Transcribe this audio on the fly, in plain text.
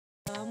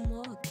I'm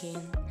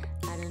walking.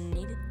 I don't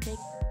need to take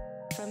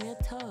from your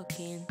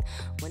talking.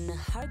 When the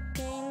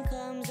hurricane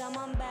comes, I'm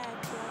on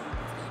back.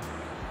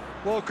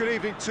 Well, good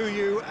evening to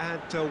you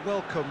and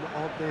welcome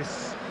on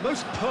this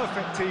most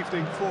perfect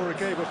evening for a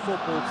game of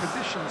football.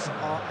 Conditions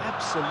are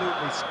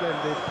absolutely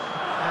splendid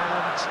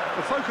and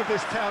the folk of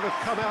this town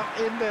have come out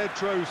in their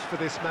droves for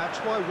this match.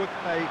 Why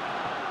wouldn't they?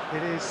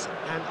 It is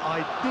an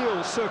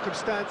ideal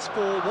circumstance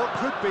for what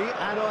could be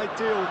an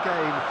ideal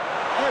game.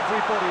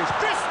 Everybody is...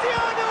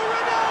 Cristiano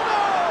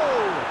Ronaldo!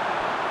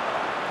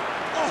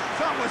 Oh,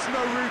 that was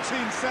no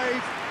routine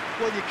save.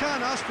 Well, you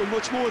can't ask for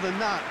much more than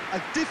that.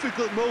 A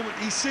difficult moment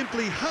he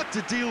simply had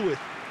to deal with.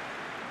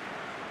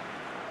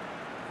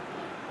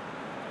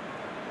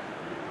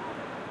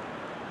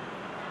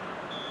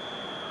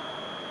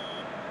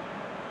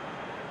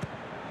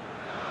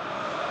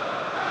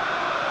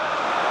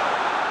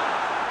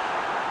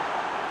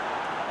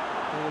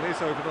 Ball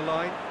is over the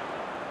line.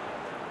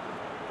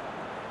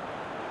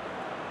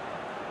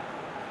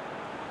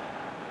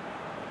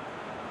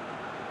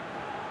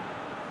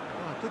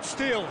 Good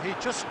steal, he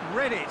just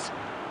read it.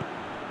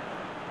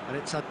 And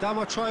it's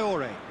Adama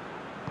Traore.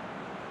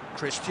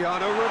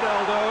 Cristiano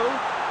Ronaldo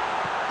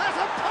has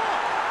a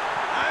pop!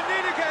 And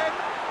in again.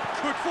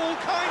 Could fall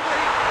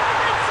kindly.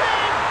 It's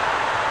in!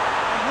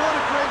 And what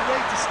a great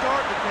way to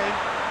start the game,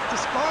 to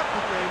spark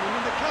the game. I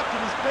mean, the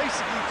captain has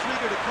basically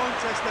triggered a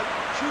contest that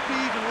should be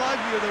even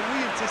livelier than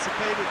we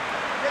anticipated.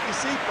 Get your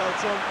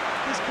seatbelts on,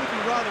 this could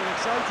be rather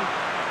exciting.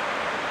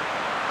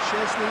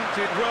 Chesney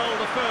did well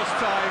the first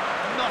time,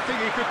 nothing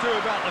he could do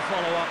about the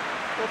follow-up.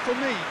 Well, for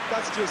me,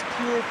 that's just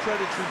pure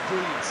predatory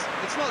brilliance.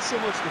 It's not so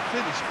much the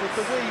finish, but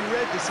the way he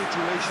read the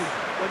situation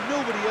when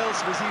nobody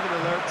else was even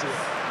alert to it.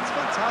 It's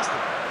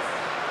fantastic.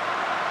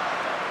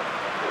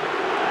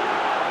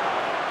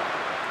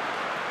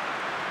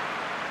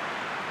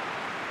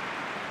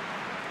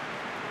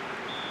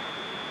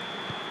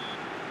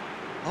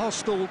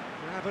 Arsenal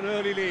have an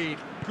early lead.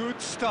 Good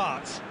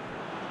start.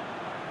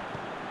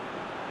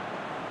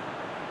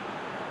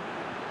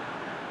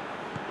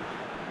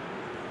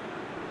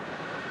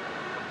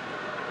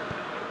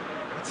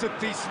 It's a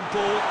decent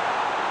ball.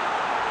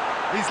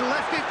 He's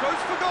left it,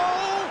 goes for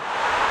goal!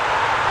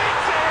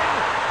 It's in!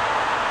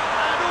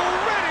 And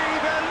already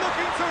they're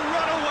looking to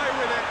run away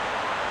with it.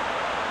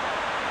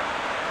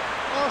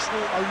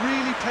 Arsenal are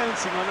really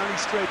pouncing on any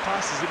stray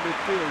passes in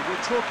midfield.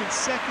 We're talking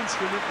seconds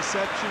from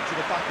interception to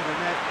the back of the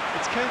net.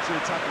 It's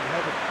counter-attacking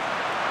heaven.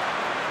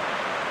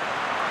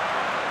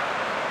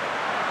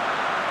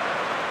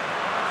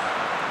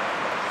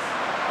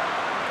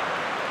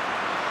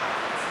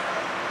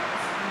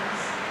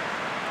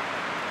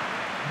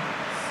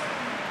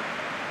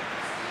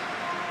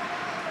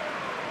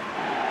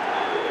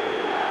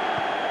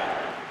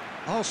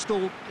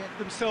 Arsenal get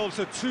themselves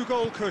a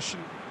two-goal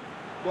cushion.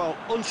 Well,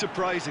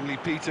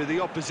 unsurprisingly, Peter, the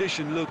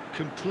opposition look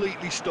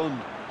completely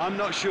stunned. I'm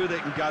not sure they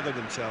can gather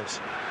themselves.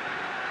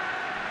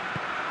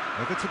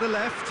 Over to the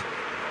left.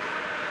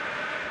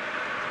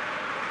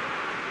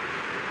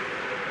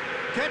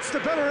 Gets the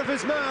better of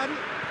his man.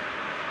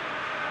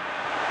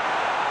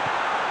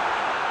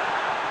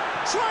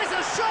 Tries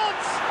a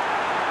shot!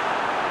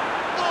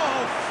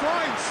 Oh,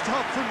 fine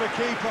stop from the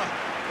keeper.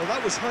 Well,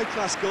 that was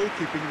high-class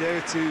goalkeeping there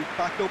to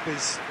back up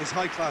his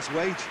high-class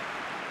wage.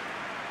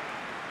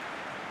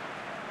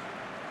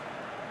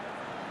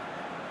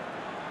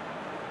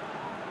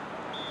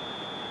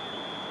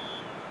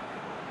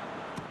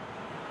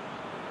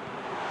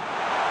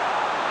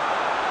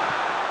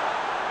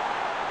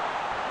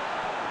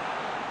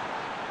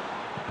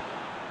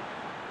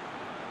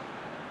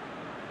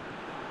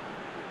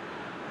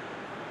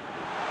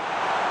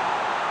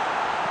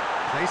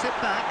 Plays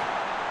it back.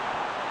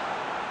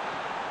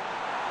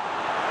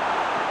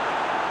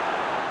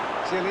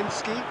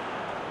 Zielinski,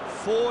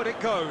 forward it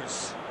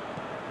goes.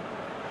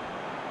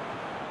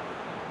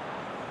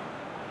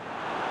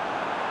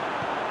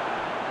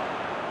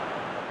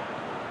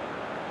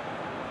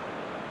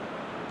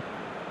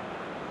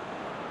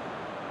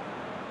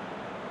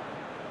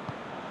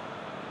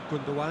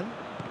 Gundogan.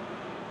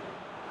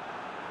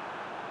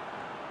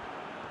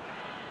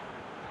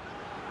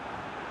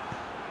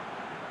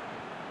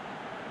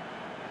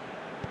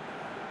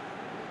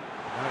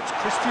 Now it's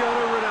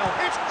Cristiano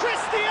Ronaldo. It's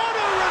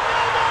Cristiano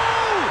Ronaldo!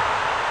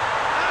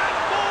 And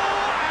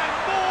more and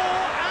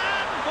more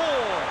and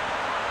more.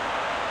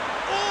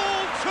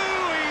 All too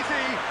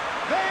easy.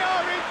 They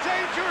are in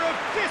danger of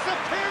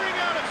disappearing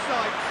out of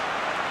sight.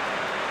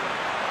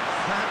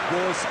 That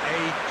was a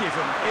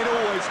given. It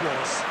always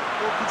was.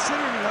 Well,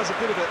 considering he has a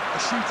bit of a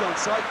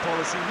shoot-on-sight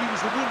policy, he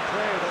was the one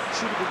player that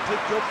should have been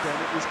picked up then.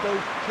 It was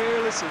both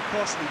careless and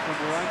costly from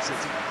where I'm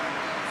sitting.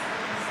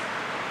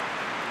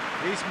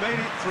 He's made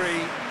it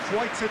three.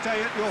 Quite a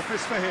day at the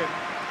office for him.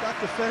 That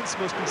defence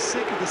must be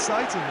sick of the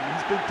sight of him.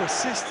 He's been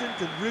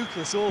persistent and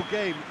ruthless all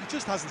game. He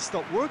just hasn't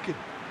stopped working.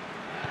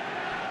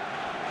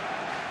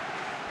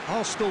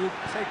 Arsenal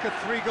take a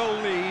three-goal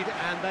lead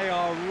and they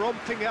are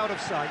romping out of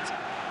sight.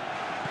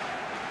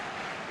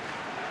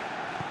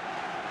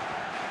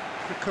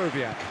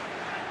 Kukoviak.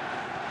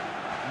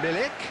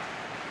 Milik.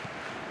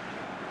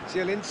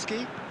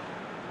 Zielinski.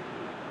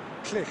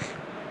 Klich.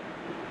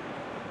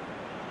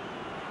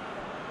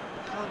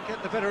 Can't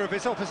get the better of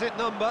his opposite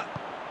number.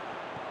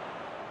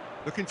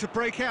 Looking to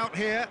break out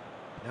here.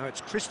 Now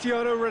it's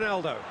Cristiano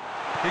Ronaldo.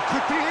 He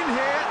could be in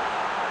here.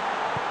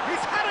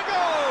 He's had a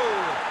go!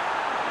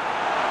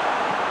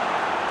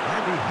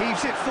 And he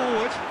heaves it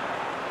forward.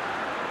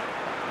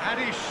 And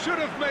he should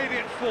have made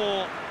it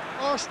 4.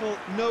 Arsenal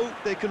know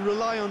they can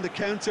rely on the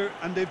counter,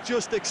 and they've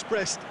just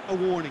expressed a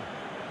warning.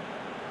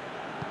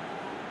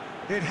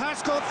 It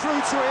has got through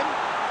to him.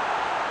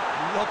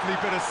 Lovely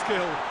bit of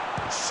skill.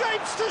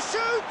 Shapes to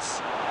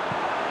shoot!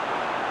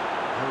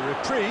 A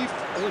reprieve,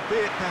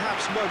 albeit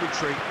perhaps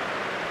momentary.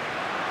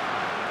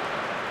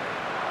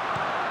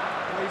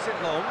 Plays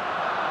it long.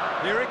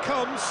 Here it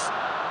comes.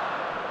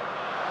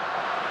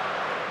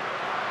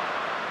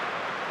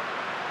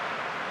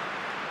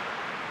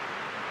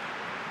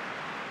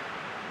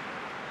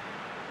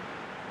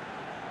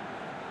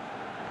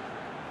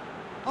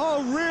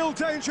 Oh, real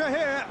danger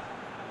here.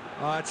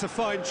 It's a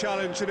fine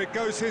challenge and it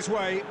goes his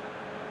way. And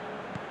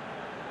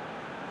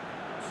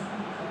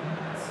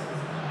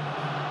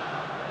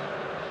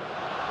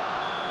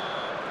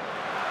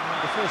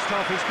the first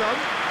half is done.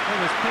 Well,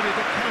 there's plenty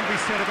that can be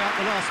said about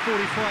the last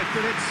 45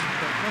 minutes,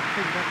 but one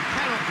thing that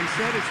cannot be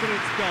said is that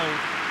it's dull.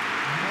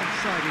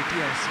 One-sided,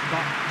 yes,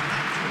 but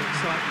packed with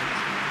excitement.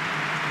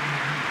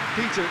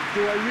 Peter,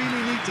 do I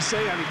really need to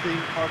say anything,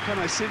 or can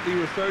I simply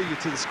refer you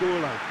to the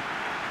scoreline?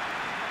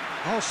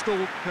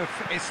 Arsenal have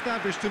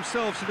established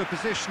themselves in a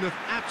position of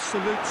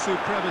absolute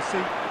supremacy.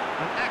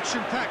 An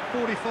action-packed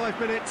 45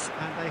 minutes,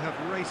 and they have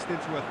raced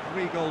into a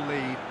 3-goal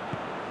lead.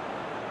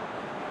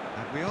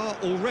 And we are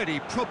already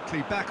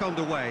promptly back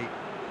underway.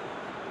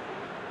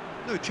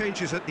 No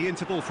changes at the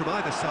interval from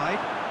either side.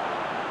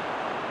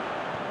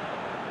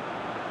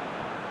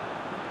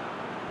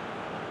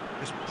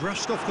 Just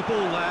brushed off the ball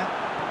there.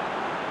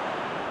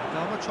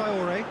 Adama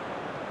Traore.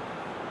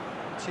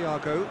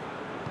 Thiago.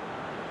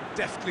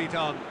 Deftly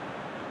done.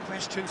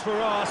 Questions were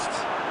asked,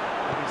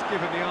 and he's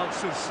given the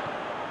answers.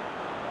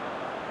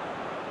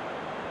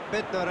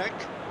 Bednarek.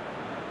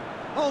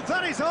 Oh,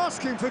 that is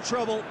asking for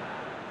trouble.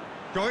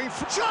 Going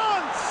for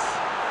chance!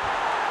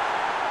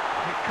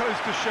 It goes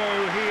to show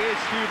he is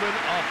human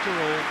after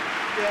all.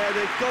 Yeah,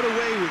 they got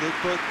away with it,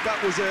 but that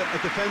was a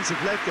defensive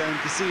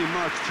letdown to see him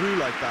march through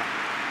like that.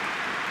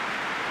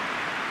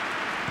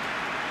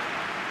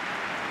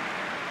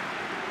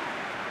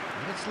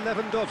 And it's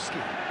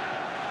Lewandowski.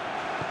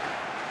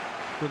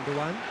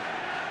 Gundogan.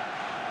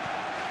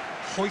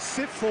 Hoists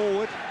it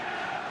forward.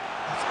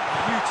 That's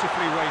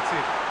beautifully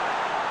weighted.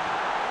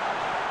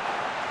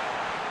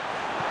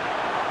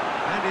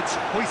 And it's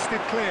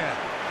hoisted clear.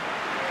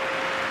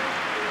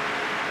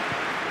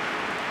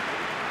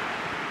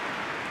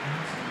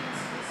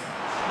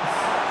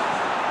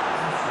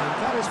 And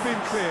that has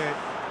been cleared.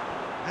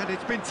 And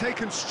it's been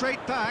taken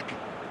straight back.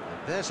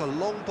 There's a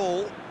long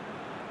ball.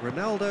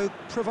 Ronaldo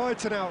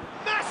provides an out.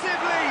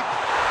 Massive leap!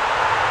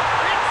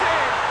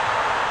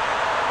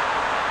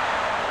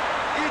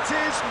 It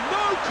is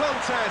no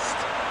contest.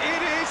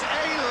 It is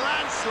a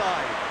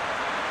landslide.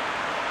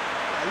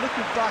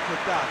 Looking back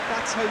at that,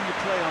 that's how you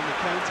play on the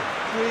counter.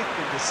 Quick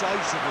and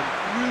decisive and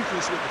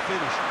ruthless with the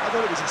finish. I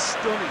thought it was a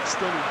stunning,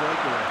 stunning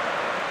breakaway.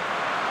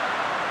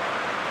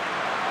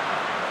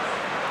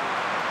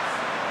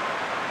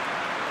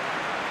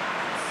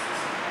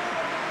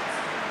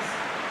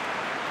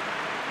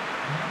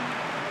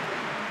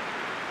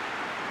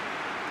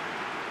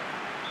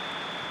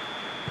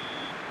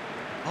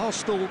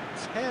 Arsenal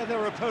tear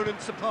their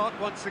opponents apart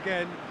once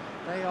again.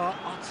 They are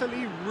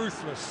utterly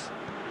ruthless.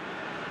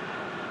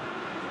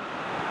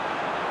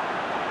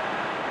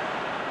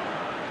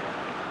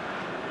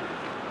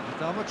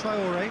 Adama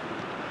Traore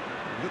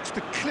looks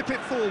to clip it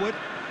forward. And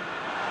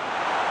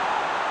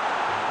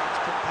that's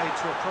put paid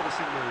to a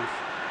promising move.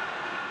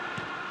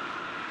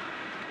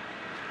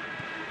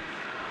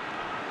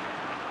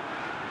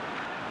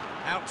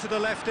 Out to the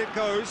left it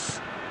goes.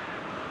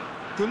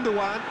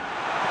 Gundogan.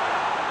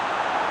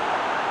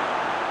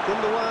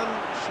 Gundogan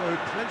showed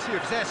plenty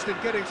of zest in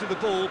getting to the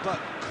ball, but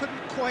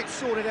couldn't quite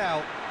sort it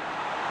out.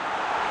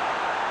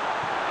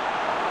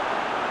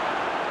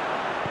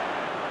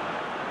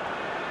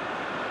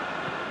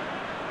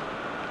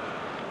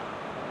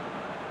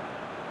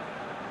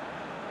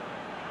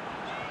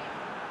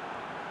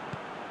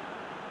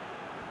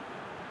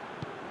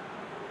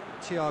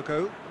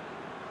 Thiago.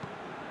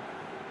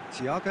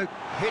 Thiago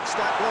hits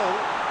that long.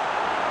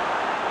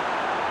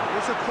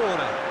 It's a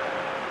corner.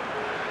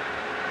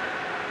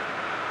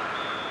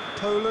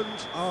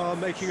 Poland are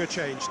making a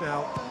change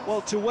now.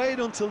 Well, to wait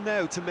until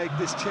now to make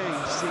this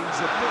change seems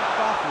a bit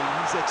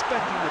baffling. He's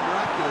expecting the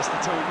miraculous to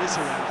turn this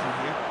around from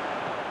here.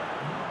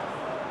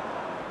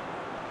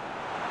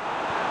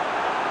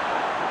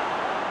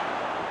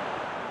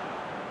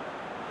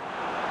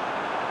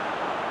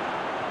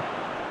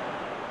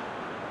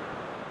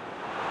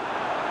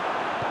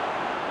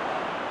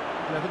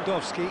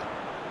 Lewandowski,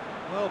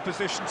 well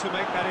positioned to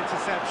make that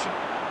interception.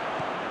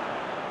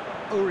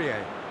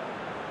 Aurier,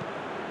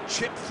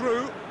 chip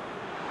through,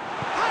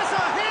 has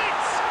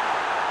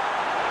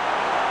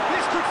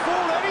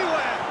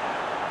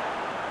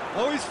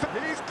Oh, he's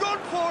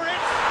gone for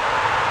it!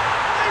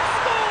 They've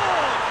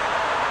scored!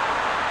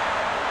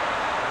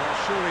 Well,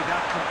 surely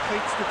that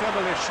completes the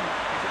demolition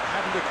if it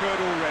hadn't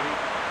occurred already.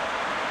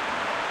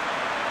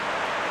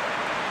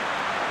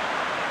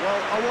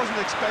 Well, I wasn't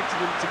expecting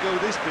them to go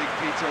this big,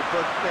 Peter,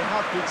 but they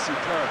have been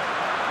superb.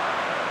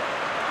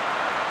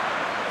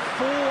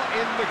 4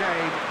 in the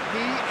game.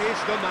 He is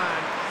the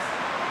man.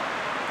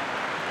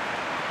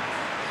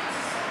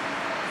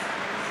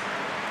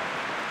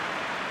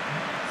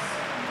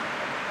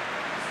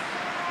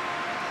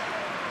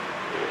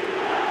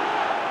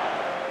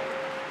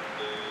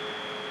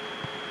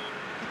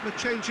 The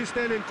changes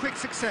then in quick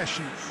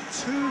succession.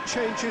 2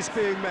 changes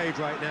being made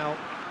right now.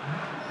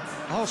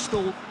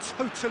 Arsenal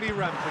totally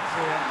rampant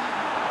here.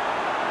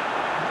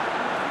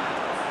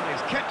 And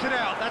he's kept it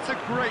out. That's a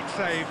great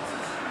save.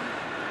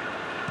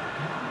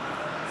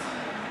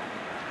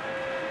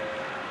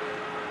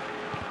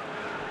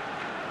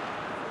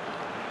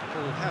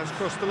 Ball has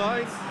crossed the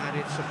line, and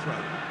it's a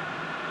throw.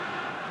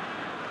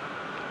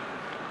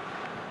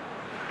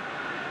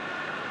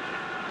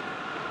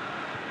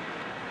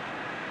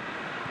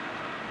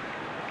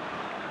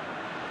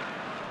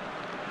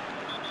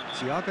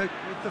 Thiago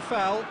with the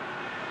foul.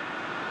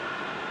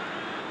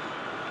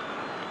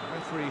 The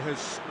referee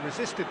has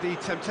resisted the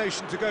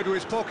temptation to go to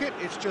his pocket.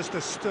 It's just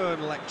a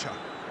stern lecture.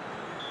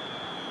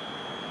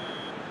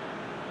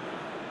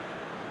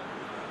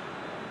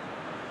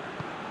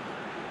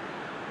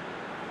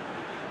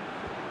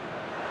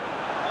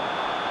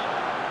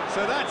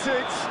 So that's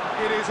it.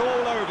 It is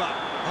all over.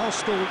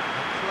 Arsenal are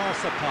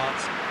class apart.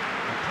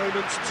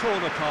 Opponents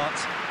torn apart.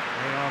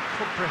 They are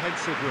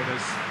comprehensive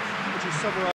winners. Would you summarise?